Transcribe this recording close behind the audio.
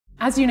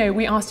As you know,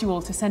 we asked you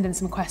all to send in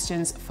some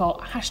questions for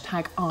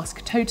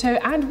 #AskToto,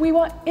 and we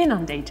were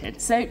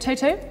inundated. So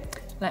Toto,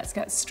 let's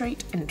get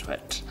straight into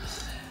it.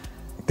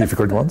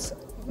 Difficult ones?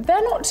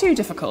 They're not too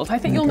difficult. I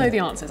think you'll know the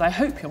answers. I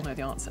hope you'll know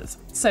the answers.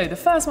 So the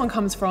first one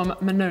comes from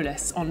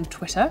Manolis on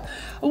Twitter.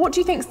 What do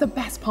you think is the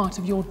best part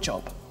of your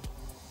job?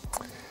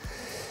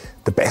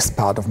 The best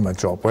part of my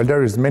job? Well,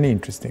 there is many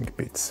interesting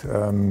bits.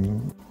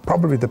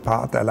 Probably the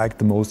part I like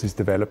the most is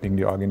developing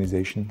the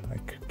organization. I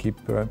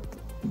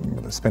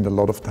spend a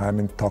lot of time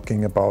in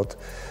talking about,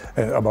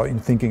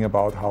 thinking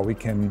about how we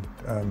can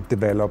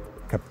develop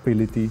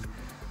capability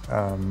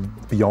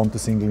beyond the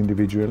single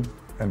individual,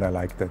 and I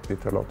like that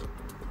bit a lot.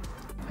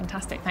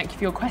 Fantastic, thank you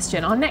for your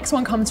question. Our next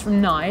one comes from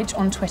Nige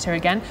on Twitter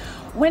again.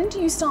 When do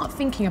you start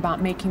thinking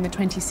about making the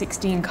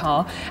 2016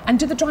 car, and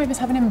do the drivers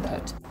have an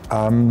input?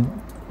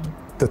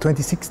 The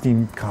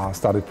 2016 car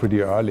started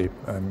pretty early,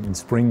 in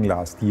spring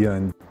last year,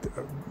 and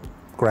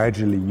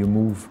gradually you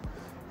move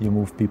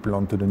people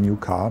onto the new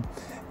car,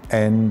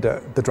 and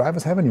the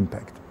drivers have an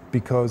impact,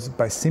 because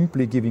by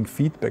simply giving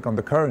feedback on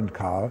the current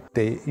car,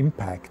 they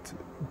impact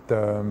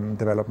the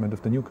development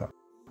of the new car.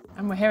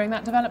 And we're hearing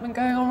that development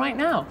going on right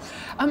now.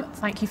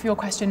 Thank you for your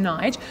question,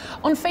 Nige.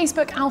 On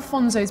Facebook,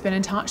 Alfonso's been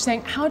in touch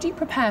saying, how do you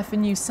prepare for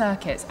new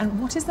circuits, and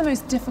what is the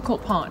most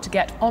difficult part to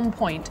get on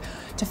point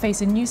to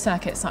face a new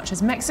circuit such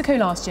as Mexico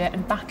last year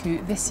and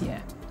Baku this year?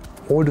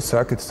 All the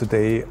circuits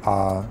today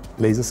are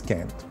laser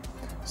scanned.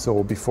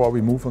 So before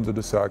we move onto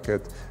the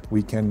circuit,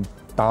 we can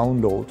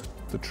download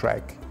the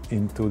track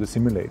into the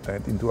simulator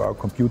and into our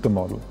computer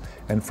model.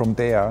 And from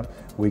there,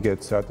 we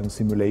get certain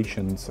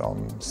simulations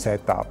on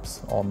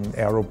setups, on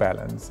aero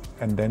balance.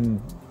 And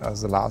then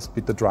as the last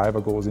bit, the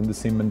driver goes in the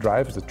sim and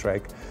drives the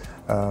track,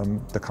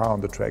 the car on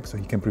the track, so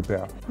he can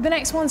prepare. The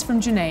next one's from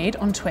Junaid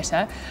on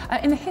Twitter.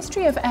 In the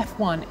history of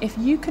F1, if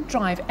you could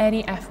drive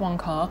any F1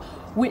 car,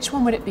 which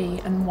one would it be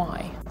and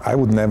why? I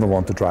would never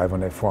want to drive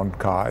an F1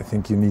 car. I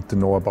think you need to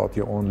know about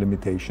your own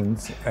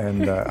limitations,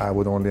 and I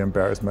would only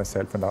embarrass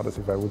myself and others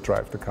if I would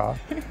drive the car.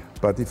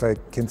 But if I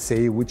can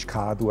say which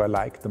car do I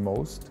like the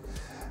most,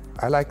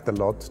 I liked a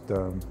lot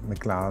the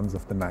McLarens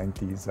of the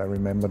 90s. I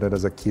remember that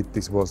as a kid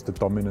this was the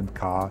dominant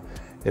car.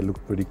 It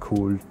looked pretty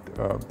cool.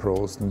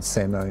 Prost and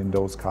Senna in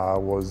those cars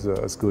was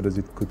as good as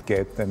it could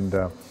get, and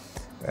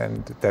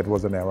that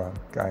was an era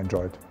I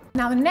enjoyed.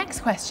 Now the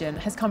next question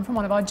has come from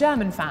one of our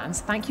German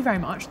fans. Thank you very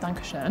much,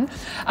 Dankeschön.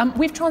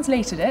 We've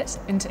translated it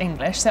into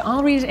English, so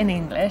I'll read it in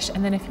English,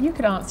 and then if you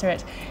could answer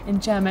it in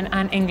German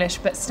and English,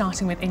 but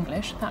starting with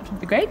English, that would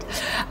be great.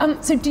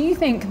 So do you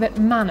think that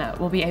Manor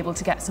will be able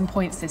to get some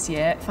points this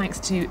year, thanks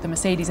to the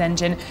Mercedes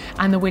engine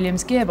and the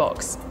Williams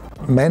gearbox?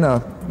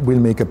 Manor will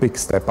make a big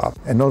step up,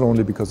 and not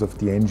only because of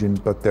the engine,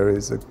 but there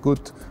is a good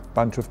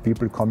bunch of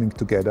people coming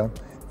together,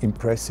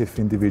 impressive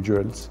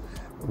individuals,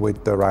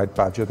 with the right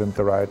budget and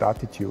the right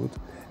attitude,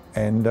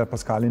 and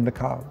Pascal in the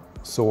car.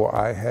 So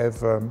I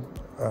have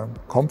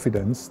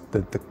confidence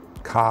that the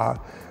car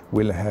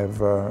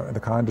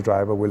and the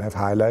driver will have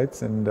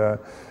highlights, and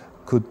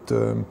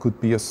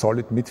could be a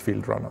solid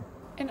midfield runner.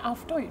 Und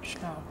auf Deutsch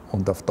now.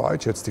 Und auf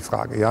Deutsch jetzt die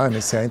Frage. Ja,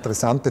 eine sehr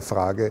interessante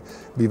Frage.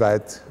 Wie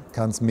weit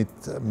kann es mit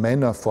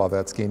Männern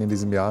vorwärts gehen in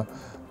diesem Jahr?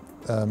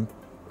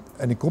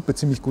 Eine Gruppe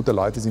ziemlich guter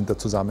Leute sind da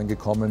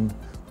zusammengekommen,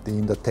 die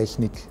in der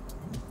Technik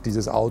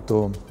dieses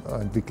Auto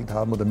entwickelt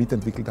haben oder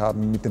mitentwickelt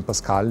haben. Mit dem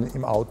Pascal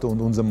im Auto und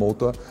unserem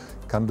Motor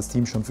kann das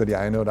Team schon für die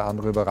eine oder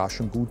andere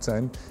Überraschung gut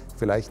sein.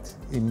 Vielleicht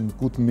im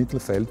guten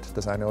Mittelfeld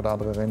das eine oder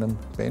andere Rennen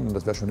beenden,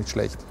 das wäre schon nicht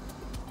schlecht.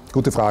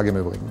 Gute Frage im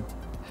Übrigen.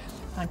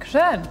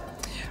 Dankeschön.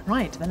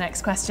 Right, the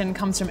next question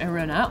comes from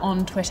Iruna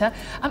on Twitter.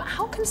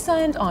 How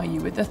concerned are you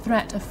with the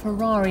threat of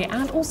Ferrari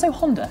and also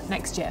Honda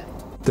next year?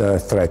 The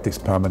threat is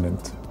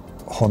permanent.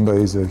 Honda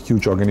is a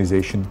huge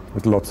organization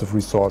with lots of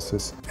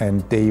resources,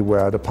 and they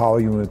were the power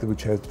unit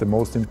which had the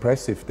most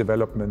impressive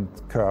development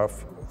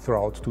curve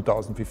throughout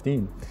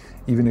 2015.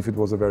 Even if it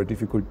was a very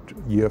difficult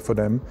year for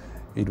them,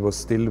 it was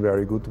still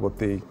very good what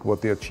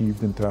they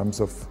achieved in terms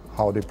of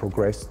how they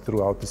progressed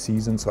throughout the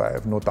season. So I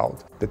have no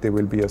doubt that they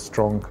will be a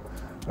strong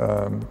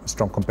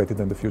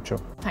competitor in the future.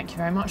 Thank you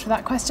very much for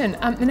that question.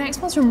 The next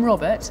one's from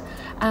Robert,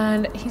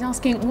 and he's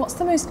asking, what's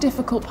the most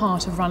difficult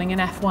part of running an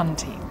F1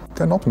 team?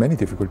 There are not many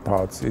difficult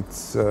parts.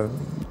 It's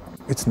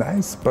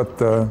nice, but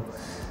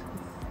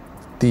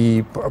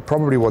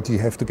probably what you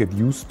have to get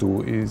used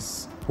to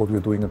is what we're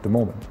doing at the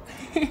moment.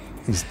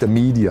 Is the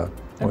media.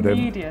 The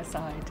media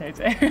side,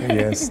 Toto.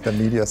 Yes, the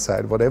media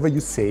side. Whatever you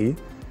say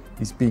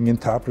is being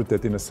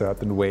interpreted in a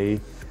certain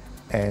way,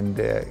 and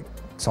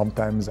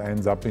sometimes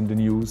ends up in the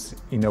news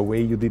in a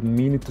way you didn't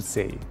mean it to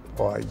say,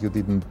 or you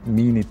didn't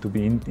mean it to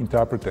be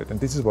interpreted. And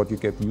this is what you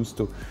get used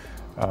to.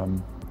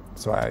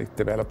 So I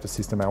developed a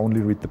system. I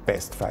only read the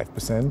best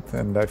 5%,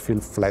 and I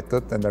feel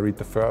flattered, and I read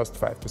the first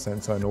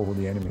 5%, so I know who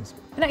the enemy is.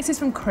 The next is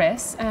from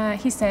Chris.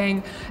 He's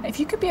saying, if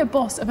you could be a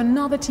boss of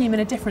another team in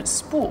a different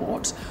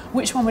sport,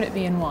 which one would it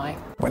be and why?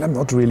 Well, I'm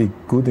not really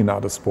good in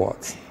other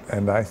sports,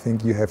 and I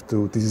think you have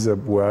to, this is a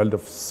world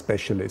of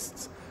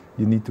specialists.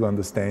 You need to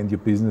understand your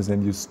business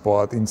and your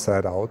sport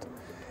inside out.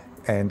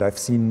 And I've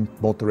seen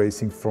motor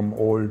racing from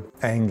all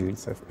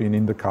angles. I've been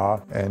in the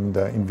car and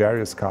in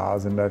various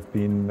cars, and I've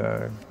been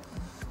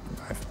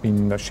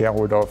a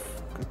shareholder of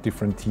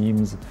different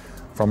teams,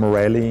 from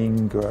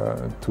rallying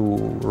to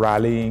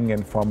rallying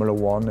and Formula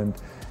One. And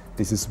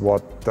this is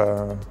what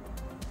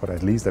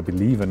at least I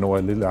believe, I know a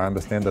little, I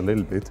understand a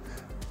little bit.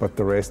 But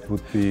the rest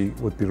would be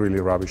really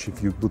rubbish.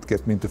 If you would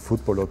get me into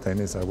football or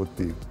tennis, I would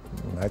be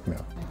a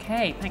nightmare.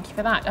 Okay, thank you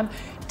for that.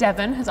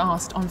 Devon has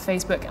asked on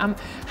Facebook,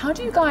 how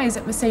do you guys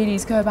at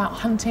Mercedes go about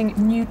hunting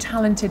new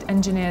talented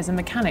engineers and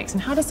mechanics,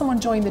 and how does someone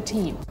join the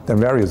team? There are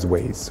various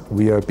ways.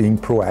 We are being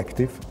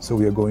proactive, so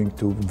we are going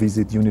to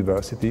visit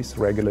universities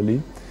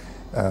regularly,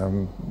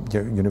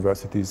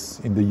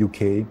 universities in the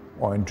UK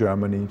or in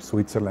Germany,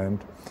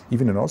 Switzerland,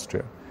 even in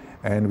Austria,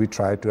 and we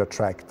try to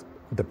attract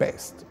the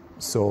best.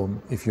 So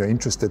if you're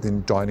interested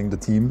in joining the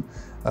team,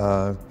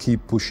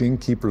 keep pushing,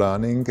 keep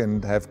learning,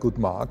 and have good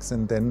marks,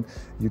 and then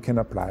you can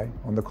apply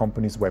on the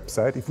company's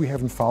website. If we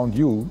haven't found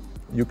you,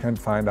 you can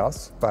find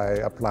us by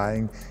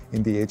applying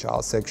in the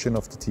HR section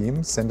of the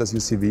team. Send us your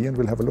CV and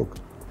we'll have a look.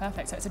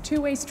 Perfect, so it's a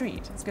two-way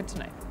street. It's good to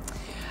know.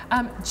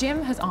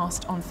 Jim has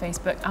asked on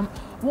Facebook,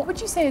 what would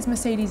you say is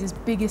Mercedes'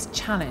 biggest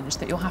challenge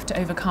that you'll have to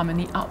overcome in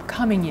the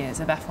upcoming years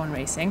of F1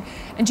 racing?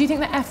 And do you think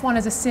that F1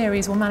 as a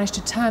series will manage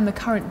to turn the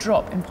current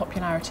drop in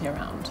popularity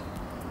around?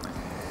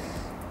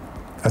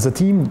 As a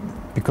team,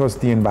 because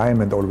the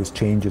environment always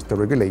changes, the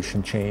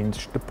regulation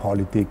change, the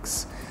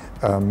politics,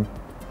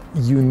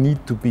 you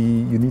need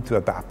to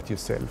adapt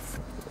yourself.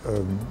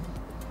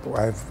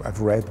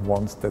 I've read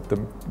once that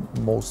the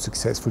most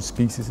successful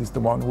species is the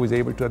one who is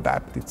able to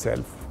adapt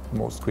itself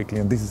most quickly,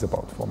 and this is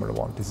about Formula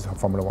One. This is how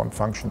Formula One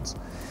functions.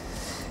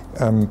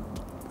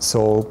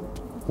 So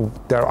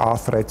there are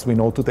threats we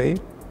know today,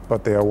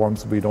 but there are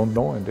ones we don't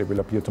know, and they will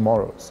appear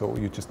tomorrow. So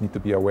you just need to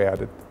be aware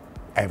that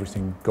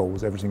everything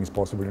is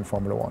possible in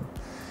Formula One.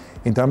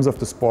 In terms of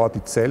the sport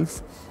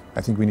itself,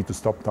 I think we need to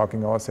stop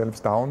talking ourselves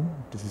down.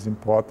 This is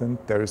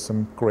important. There is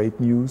some great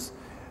news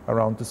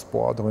around the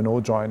sport.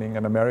 Renault joining,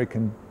 an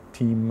American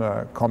team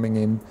coming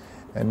in,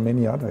 and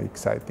many other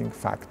exciting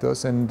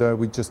factors. And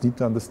we just need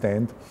to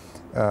understand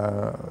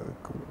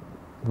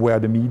where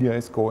the media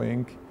is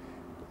going.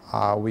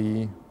 Are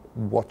we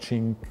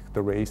watching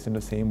the race in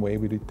the same way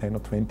we did 10 or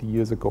 20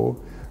 years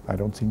ago? I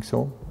don't think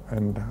so.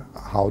 And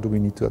how do we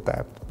need to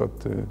adapt? But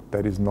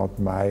that is not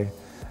my,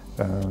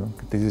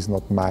 this is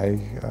not my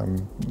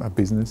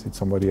business, it's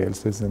somebody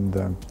else's,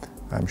 and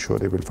I'm sure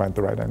they will find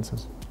the right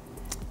answers.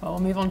 Well,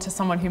 we'll move on to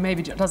someone who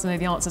maybe doesn't know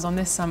the answers on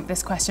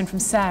this question from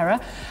Sarah.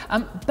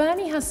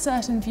 Bernie has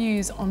certain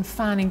views on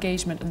fan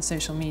engagement and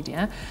social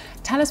media.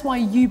 Tell us why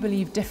you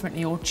believe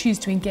differently or choose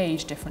to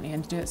engage differently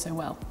and do it so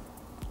well.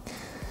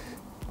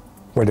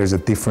 Well, there's a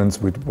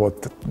difference with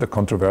what the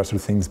controversial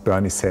things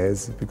Bernie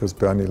says, because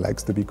Bernie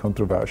likes to be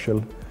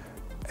controversial,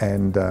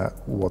 and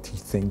what he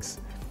thinks.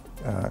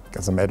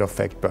 As a matter of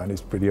fact, Bernie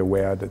is pretty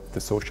aware that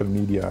the social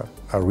media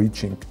are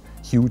reaching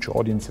huge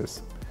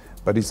audiences.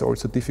 But it's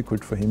also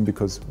difficult for him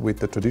because with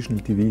the traditional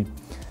TV,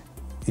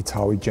 it's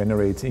how he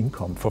generates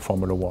income for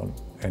Formula One.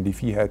 And if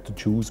he had to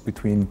choose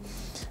between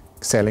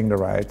selling the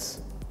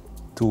rights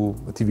to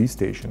a TV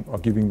station or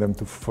giving them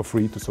for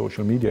free to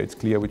social media, it's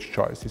clear which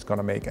choice he's going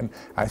to make. And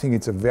I think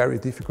it's a very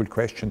difficult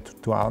question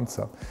to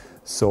answer.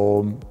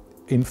 So,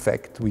 in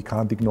fact, we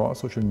can't ignore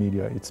social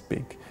media. It's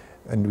big.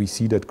 And we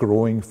see that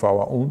growing for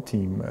our own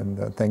team.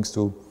 And thanks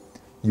to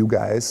you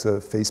guys,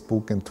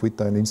 Facebook and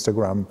Twitter and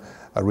Instagram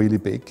are really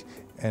big.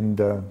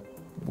 And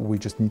we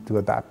just need to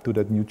adapt to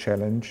that new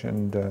challenge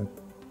and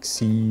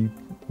see,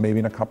 maybe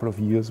in a couple of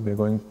years we're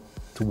going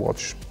to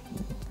watch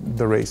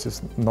the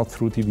races not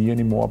through TV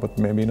anymore, but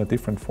maybe in a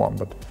different form.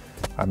 But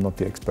I'm not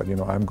the expert, you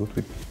know, I'm good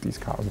with these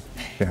cars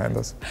behind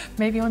us.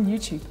 Maybe on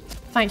YouTube.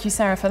 Thank you,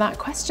 Sarah, for that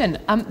question.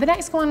 The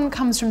next one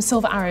comes from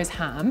Silver Arrows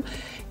Ham.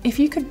 If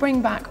you could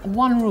bring back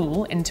one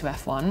rule into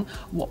F1,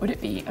 what would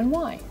it be and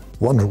why?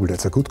 One rule,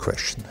 that's a good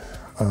question.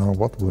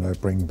 What would I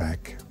bring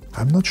back?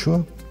 I'm not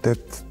sure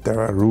that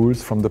there are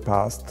rules from the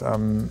past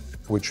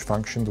which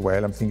functioned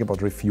well. I'm thinking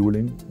about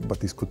refueling, but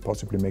this could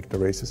possibly make the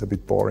races a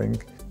bit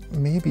boring.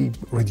 Maybe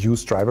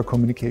reduce driver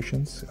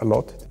communications a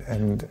lot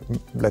and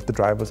let the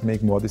drivers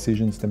make more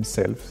decisions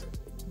themselves.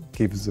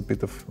 Gives a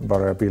bit of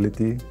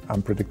variability,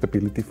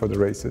 unpredictability for the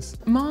races.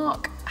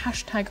 Mark,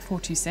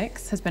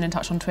 #426, has been in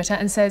touch on Twitter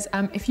and says,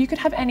 if you could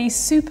have any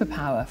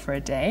superpower for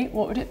a day,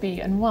 what would it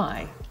be and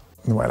why?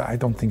 Well, I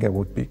don't think I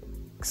would be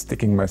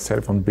sticking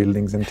myself on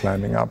buildings and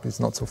climbing up. It's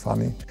not so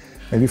funny.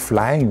 Maybe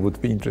flying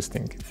would be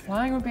interesting.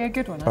 Flying would be a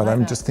good one. But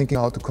I'm just thinking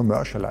how to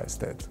commercialize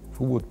that.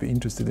 Who would be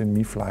interested in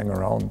me flying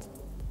around?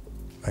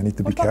 I need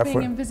to be careful. What about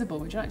being invisible?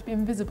 Would you like to be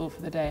invisible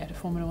for the day at a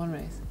Formula One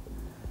race?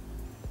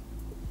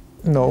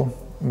 No,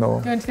 no.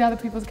 Go into the other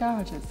people's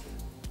garages?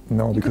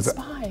 No, because you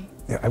could spy.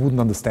 Yeah, I wouldn't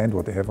understand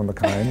what they have on the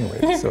car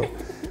anyway. So,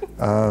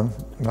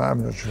 no,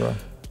 I'm not sure.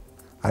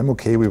 I'm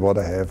okay with what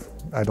I have.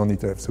 I don't need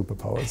to have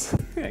superpowers.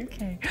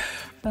 Okay,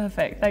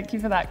 perfect. Thank you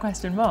for that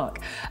question, Mark.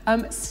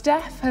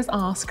 Steph has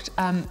asked,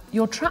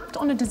 you're trapped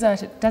on a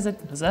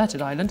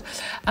deserted island.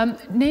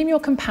 Name your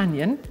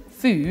companion,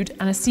 food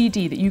and a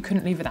CD that you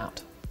couldn't live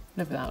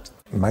without.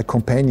 My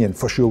companion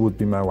for sure would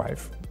be my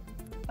wife.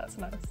 That's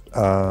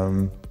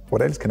nice.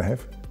 What else can I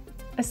have?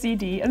 A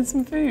CD and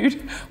some food.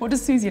 What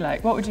does Susie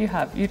like? What would you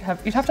have? You'd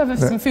have to have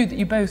some food that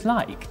you both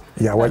like.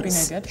 Yeah, well, That'd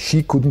be no good.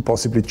 she couldn't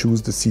possibly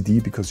choose the CD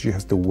because she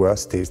has the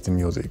worst taste in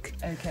music.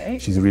 Okay.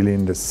 She's really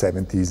in the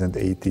 70s and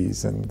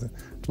 80s and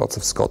lots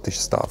of Scottish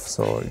stuff,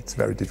 so it's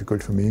very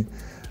difficult for me.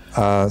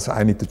 So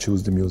I need to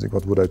choose the music.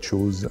 What would I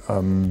choose?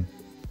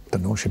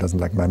 Don't know, she doesn't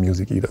like my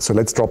music either. So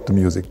let's drop the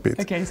music bit.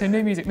 Okay, so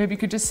no music. Maybe you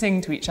could just sing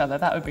to each other.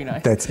 That would be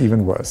nice. That's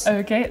even worse.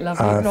 Okay,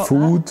 lovely.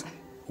 Food,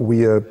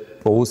 we are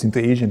both into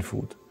Asian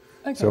food.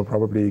 Okay. So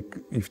probably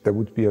if there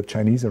would be a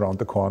Chinese around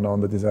the corner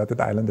on the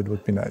deserted island, it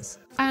would be nice.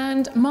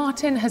 And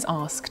Martin has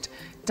asked,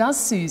 does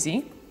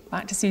Susie,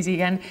 back to Susie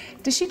again,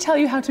 does she tell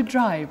you how to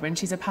drive when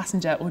she's a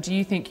passenger, or do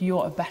you think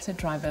you're a better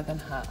driver than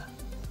her?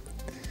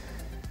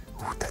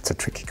 Ooh, that's a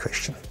tricky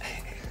question.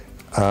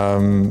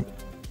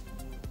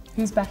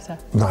 Who's better?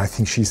 No, I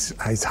think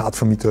it's hard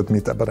for me to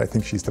admit that, but I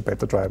think she's the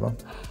better driver.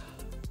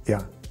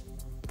 Yeah.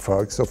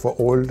 So for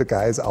all the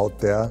guys out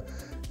there,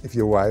 if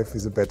your wife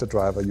is a better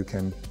driver, you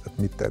can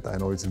admit that. I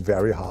know it's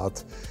very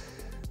hard,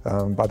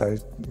 but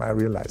I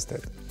realize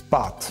that.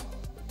 But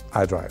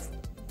I drive.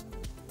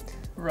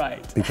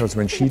 Right. Because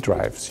when she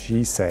drives,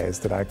 she says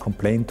that I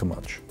complain too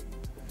much.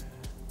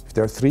 If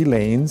there are 3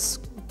 lanes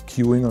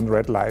queuing on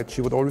red light,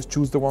 she would always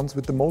choose the ones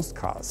with the most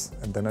cars.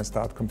 And then I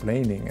start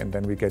complaining, and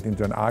then we get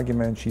into an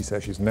argument. She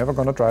says she's never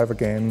gonna drive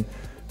again.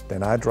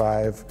 Then I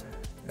drive,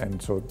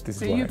 and so this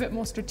is why. So you're a bit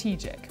more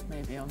strategic,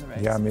 maybe, on the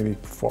roads? Yeah, maybe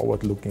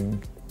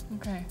forward-looking.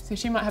 Okay, so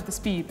she might have the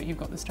speed, but you've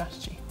got the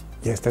strategy.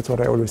 Yes, that's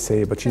what I always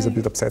say, but she's a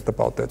bit upset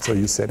about that, so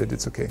you said it,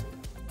 it's okay.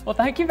 Well,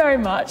 thank you very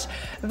much.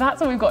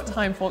 That's all we've got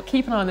time for.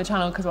 Keep an eye on the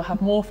channel because we'll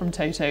have more from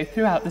Toto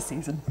throughout the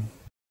season.